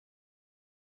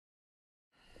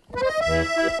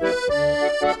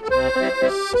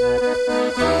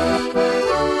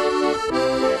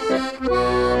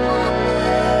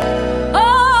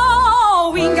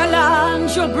Oh,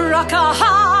 England, you broke our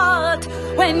heart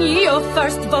when you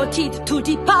first voted to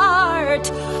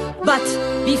depart. But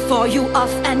before you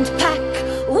off and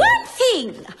pack, one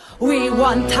thing, we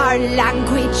want our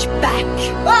language back.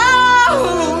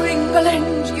 Oh,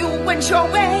 England, you went your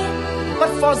way, but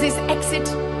for this exit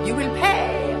you will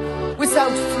pay.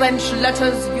 Without French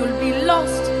letters you'll be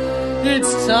lost.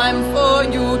 It's time for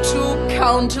you to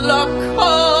count the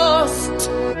cost.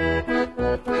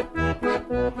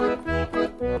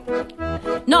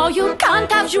 No, you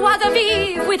can't have joie de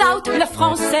vivre without le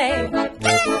français.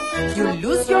 You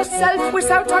lose yourself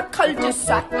without our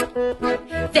cul-de-sac.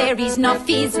 There is no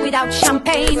fizz without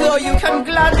champagne. So you can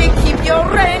gladly keep your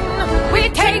reign.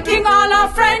 We're taking all our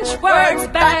French words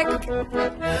back.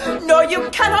 No, you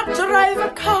cannot drive a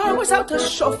car without a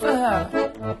chauffeur.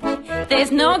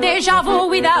 There's no déjà vu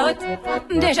without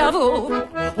déjà vu.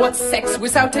 What's sex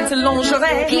without its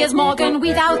lingerie? Piers Morgan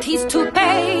without his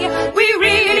toupee. We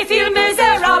really feel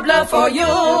miserable for you.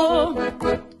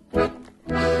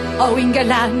 Oh,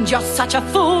 England, you're such a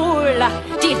fool.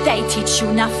 Did they teach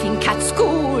you nothing at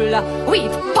school?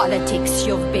 With politics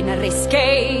you've been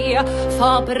risque,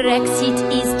 for Brexit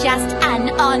is just an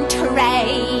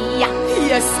entree.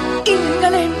 Yes,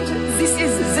 England, this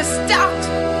is the start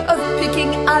of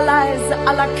picking allies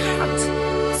à la carte.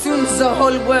 Soon the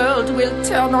whole world will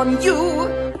turn on you.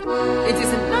 It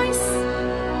isn't nice,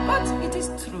 but it is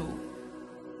true.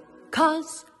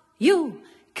 'Cause you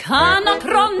cannot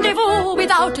rendezvous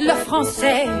without le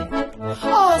français.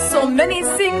 Oh, so many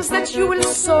things that you will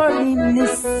sorely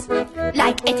miss.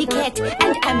 Like etiquette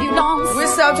and ambulance.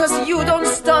 Without us you don't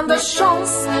stand a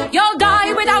chance. You'll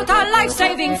die without our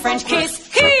life-saving French kiss.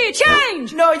 Key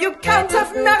change! No, you can't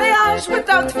have mariage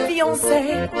without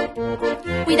fiancé.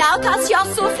 Without us your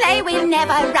soufflé will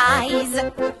never rise.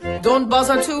 Don't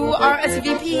bother to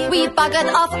RSVP. We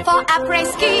buggered off for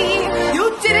après-ski.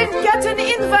 You didn't get an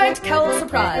invite, Cal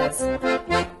surprise.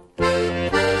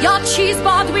 Your cheese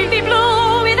board will be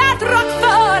blue without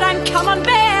Roquefort and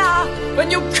Camembert.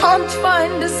 When you can't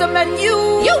find the menu,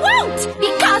 you won't,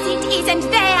 because it isn't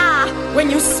there. When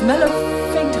you smell of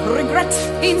faint regret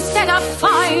instead of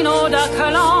fine eau de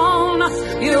cologne,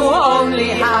 you only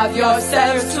have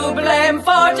yourselves to blame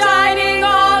for dining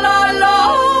all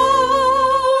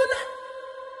alone.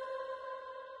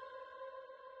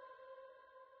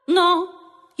 No,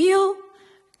 you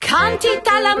can't eat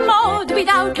à la mode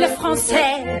without le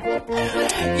français.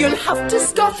 You'll have to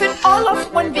scoff it all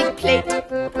off one big plate.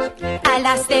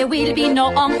 Alas, there will be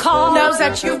no encore. Now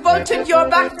that you've bolted your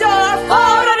back door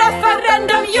for a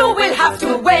referendum, you will have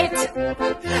to wait.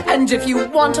 And if you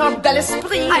want our bel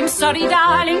esprit, I'm sorry,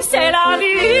 darling, c'est la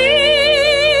vie.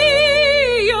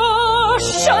 You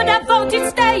should have voted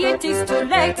stay, it is too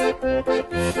late.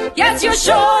 Yes, you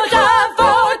should have